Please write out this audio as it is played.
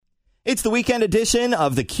It's the weekend edition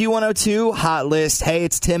of the Q102 Hot List. Hey,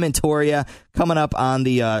 it's Tim and Toria. Coming up on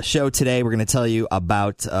the show today, we're going to tell you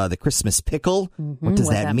about the Christmas pickle. What does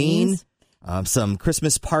that mean? Some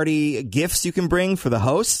Christmas party gifts you can bring for the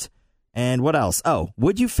host. And what else? Oh,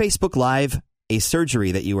 would you Facebook Live a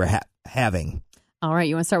surgery that you were having? All right,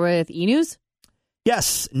 you want to start with e-news?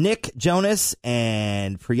 Yes, Nick Jonas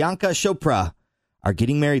and Priyanka Chopra are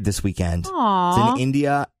getting married this weekend. Aww. It's in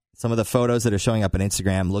India. Some of the photos that are showing up on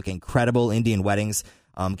Instagram look incredible. Indian weddings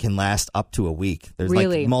can last up to a week. There's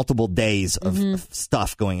like multiple days of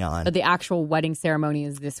stuff going on. But the actual wedding ceremony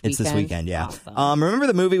is this weekend? It's this weekend, yeah. Awesome. Remember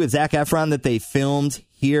the movie with Zac Efron that they filmed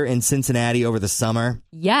here in Cincinnati over the summer?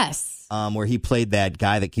 Yes. Where he played that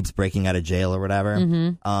guy that keeps breaking out of jail or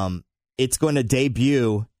whatever. It's going to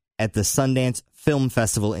debut at the Sundance Film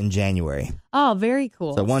Festival in January. Oh, very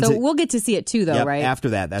cool. So we'll get to see it too, though, right? After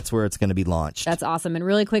that, that's where it's going to be launched. That's awesome. And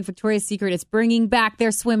really quick, Victoria's Secret is bringing back their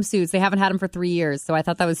swimsuits. They haven't had them for 3 years, so I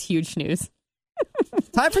thought that was huge news.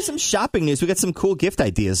 Time for some shopping news. We got some cool gift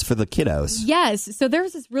ideas for the kiddos. Yes. So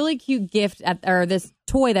there's this really cute gift or this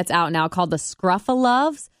toy that's out now called the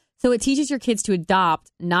Scruff-a-Loves. So it teaches your kids to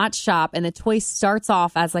adopt, not shop. And the toy starts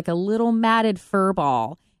off as like a little matted fur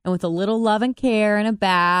ball. And with a little love and care and a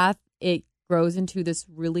bath, it grows into this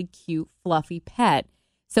really cute, fluffy pet.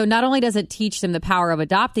 So not only does it teach them the power of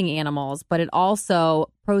adopting animals, but it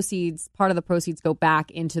also part of the proceeds go back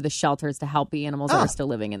into the shelters to help the animals that are still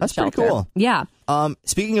living in the shelter. That's pretty cool. Yeah.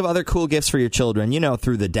 Speaking of other cool gifts for your children,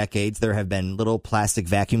 through the decades, there have been little plastic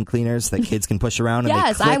vacuum cleaners that kids can push around. And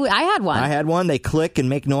yes, I had one. I had one. They click and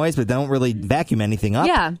make noise, but they don't really vacuum anything up.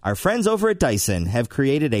 Yeah. Our friends over at Dyson have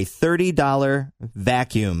created a $30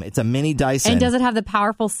 vacuum. It's a mini Dyson. And does it have the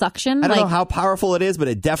powerful suction? I don't know how powerful it is, but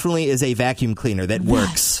it definitely is a vacuum cleaner that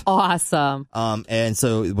works. Awesome. And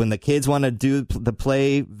so when the kids want to do the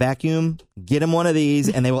play vacuum, get them one of these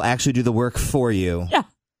and they will actually do the work for you. Yeah.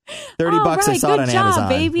 $30 right. I saw it on Good job, Amazon.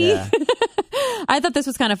 Baby. Yeah. I thought this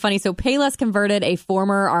was kind of funny. So Payless converted a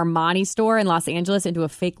former Armani store in Los Angeles into a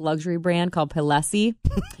fake luxury brand called Paylessi.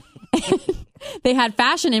 They had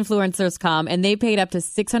fashion influencers come and they paid up to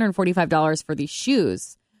 $645 for these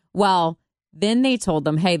shoes. Well, then they told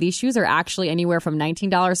them, hey, these shoes are actually anywhere from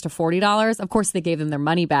 $19 to $40. Of course, they gave them their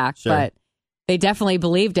money back, but they definitely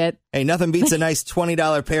believed it. Hey, nothing beats a nice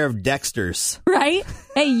 $20 pair of Dexters. Right?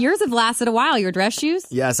 Hey, yours have lasted a while. Your dress shoes?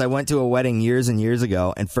 Yes, I went to a wedding years and years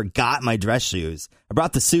ago and forgot my dress shoes. I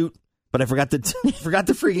brought the suit, but I forgot the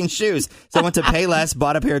freaking shoes. So I went to Payless,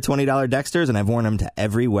 bought a pair of $20 Dexters, and I've worn them to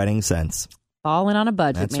every wedding since. Falling on a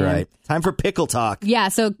budget, That's man. right. Time for pickle talk. Yeah,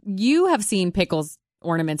 so you have seen pickles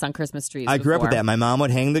ornaments on Christmas trees I grew up before. with that. My mom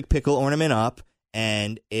would hang the pickle ornament up,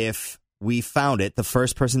 and if we found it, the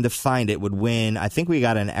first person to find it would win. I think we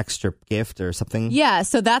got an extra gift or something. Yeah,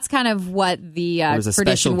 so that's kind of what the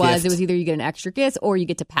tradition was. Gift. It was either you get an extra gift or you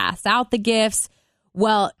get to pass out the gifts.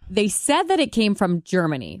 Well, they said that it came from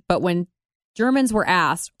Germany, but when Germans were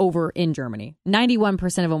asked over in Germany,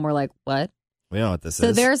 91% of them were like, what? We don't know what this is.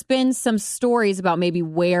 So there's been some stories about maybe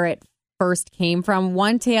where it first came from.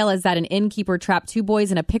 One tale is that an innkeeper trapped two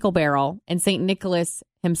boys in a pickle barrel and St. Nicholas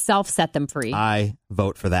himself set them free. I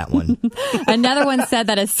vote for that one. Another one said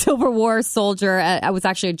that a Civil War soldier, was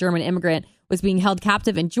actually a German immigrant, was being held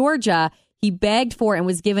captive in Georgia. He begged for and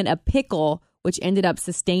was given a pickle, which ended up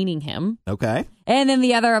sustaining him. Okay. And then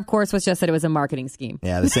the other, of course, was just that it was a marketing scheme.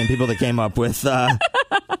 Yeah, the same people that came up with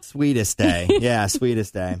Sweetest Day. Yeah,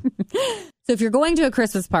 Sweetest Day. So if you're going to a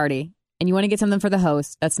Christmas party and you want to get something for the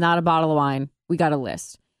host that's not a bottle of wine, we got a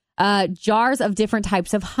list. Jars of different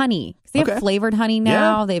types of honey. They have flavored honey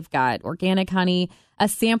now. Yeah. They've got organic honey. A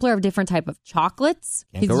sampler of different type of chocolates.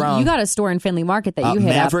 Can't go wrong. You got a store in Findlay Market that you hit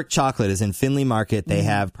Maverick Chocolate is in Findlay Market. They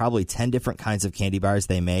have probably 10 different kinds of candy bars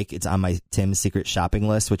they make. It's on my Tim's secret shopping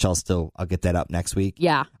list, which I'll get that up next week.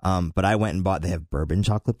 Yeah. But I went and bought, they have bourbon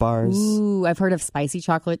chocolate bars. Ooh, I've heard of spicy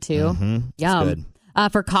chocolate too. Mm-hmm. Yum. It's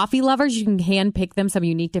good. For coffee lovers, you can hand pick them some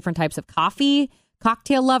unique different types of coffee.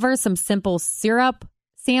 Cocktail lovers, some simple syrup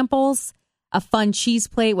samples. A fun cheese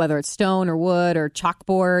plate, whether it's stone or wood or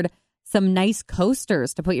chalkboard. Some nice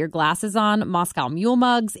coasters to put your glasses on, Moscow Mule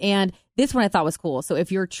mugs, and this one I thought was cool. So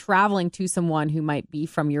if you're traveling to someone who might be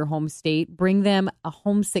from your home state, bring them a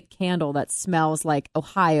homesick candle that smells like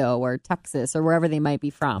Ohio or Texas or wherever they might be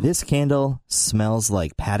from. This candle smells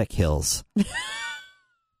like Paddock Hills.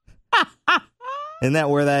 Isn't that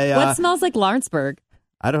where they... What smells like Lawrenceburg?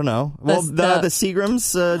 I don't know. Well, the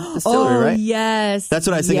Seagram's distillery, right? Yes. That's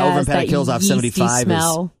what I was thinking over in Paddock Hills off 75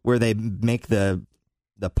 smell. Is where they make the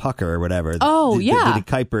pucker or whatever. Oh, the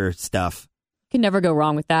Kuiper stuff. Can never go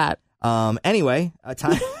wrong with that. Anyway,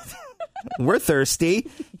 time We're thirsty.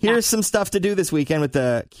 Here's some stuff to do this weekend with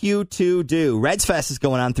the Q2 Do. Redsfest is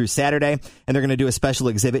going on through Saturday, and they're going to do a special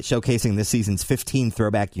exhibit showcasing this season's 15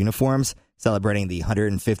 throwback uniforms, celebrating the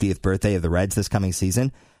 150th birthday of the Reds this coming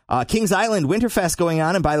season. Kings Island Winterfest going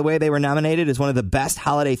on, and by the way, they were nominated as one of the best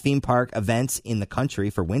holiday theme park events in the country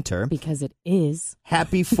for winter. Because it is.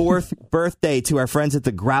 Happy 4th birthday to our friends at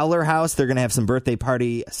the Growler House. They're going to have some birthday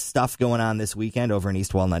party stuff going on this weekend over in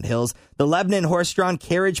East Walnut Hills. The Lebanon Horse-Drawn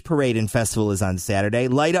Carriage Parade and Festival is on Saturday.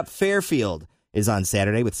 Light Up Fairfield is on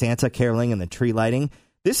Saturday with Santa caroling and the tree lighting.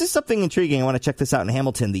 This is something intriguing. I want to check this out in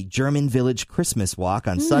Hamilton. The German Village Christmas Walk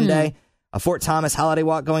on Sunday. A Fort Thomas Holiday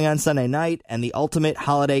Walk going on Sunday night, and the Ultimate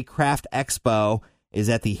Holiday Craft Expo is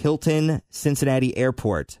at the Hilton Cincinnati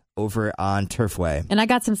Airport over on Turfway. And I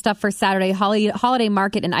got some stuff for Saturday. Holiday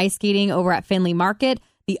Market and ice skating over at Finley Market.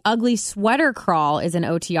 The Ugly Sweater Crawl is an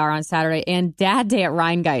OTR on Saturday, and Dad Day at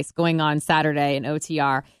Rheingeist going on Saturday in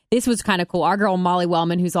OTR. This was kind of cool. Our girl Molly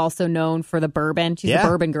Wellman, who's also known for the bourbon. She's the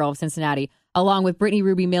bourbon girl of Cincinnati, along with Brittany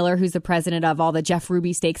Ruby Miller, who's the president of all the Jeff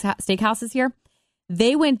Ruby steakhouses here.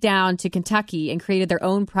 They went down to Kentucky and created their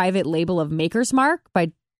own private label of Maker's Mark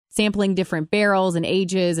by sampling different barrels and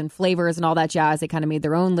ages and flavors and all that jazz. They kind of made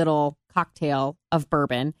their own little cocktail of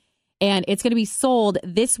bourbon. And it's going to be sold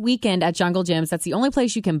this weekend at Jungle Gyms. That's the only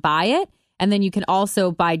place you can buy it. And then you can also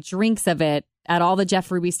buy drinks of it at all the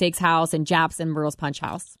Jeff Ruby Steakhouse and Japs and Merle's Punch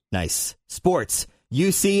House. Nice. Sports.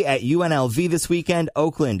 UC at UNLV this weekend.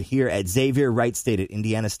 Oakland here at Xavier. Wright State at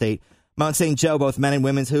Indiana State. Mount St. Joe, both men and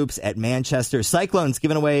women's hoops at Manchester. Cyclones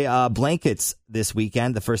giving away blankets this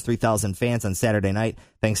weekend. The first 3,000 fans on Saturday night,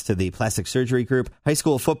 thanks to the plastic surgery group. High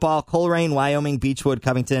school football, Coleraine, Wyoming, Beechwood,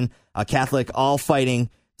 Covington, Catholic, all fighting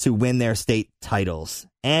to win their state titles.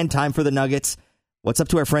 And time for the Nuggets. What's up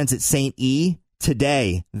to our friends at St. E?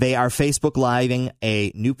 Today, they are Facebook Living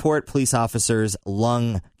a Newport police officer's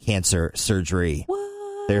lung cancer surgery. What?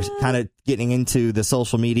 They're kind of getting into the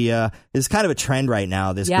social media. It's kind of a trend right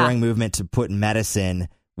now, this growing movement to put medicine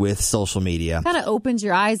with social media. Kind of opens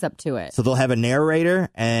your eyes up to it. So they'll have a narrator,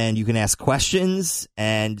 and you can ask questions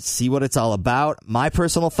and see what it's all about. My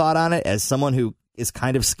personal thought on it, as someone who is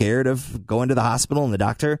kind of scared of going to the hospital and the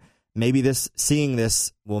doctor, maybe seeing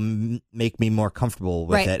this will make me more comfortable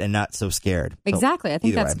with it and not so scared. Exactly. So, I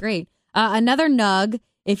think that's great. Another nug.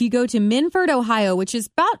 If you go to Minford, Ohio, which is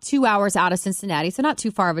about 2 hours out of Cincinnati, so not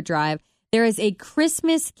too far of a drive, there is a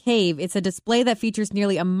Christmas cave. It's a display that features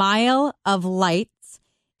nearly a mile of lights,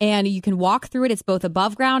 and you can walk through it. It's both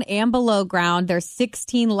above ground and below ground. There's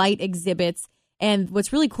 16 light exhibits, and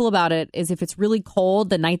what's really cool about it is if it's really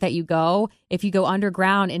cold the night that you go, if you go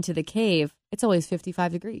underground into the cave, it's always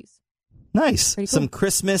 55 degrees. Nice. Cool. Some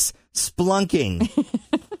Christmas spelunking.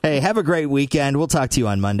 Hey, have a great weekend. We'll talk to you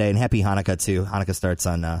on Monday, and happy Hanukkah, too. Hanukkah starts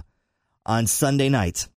on Sunday night.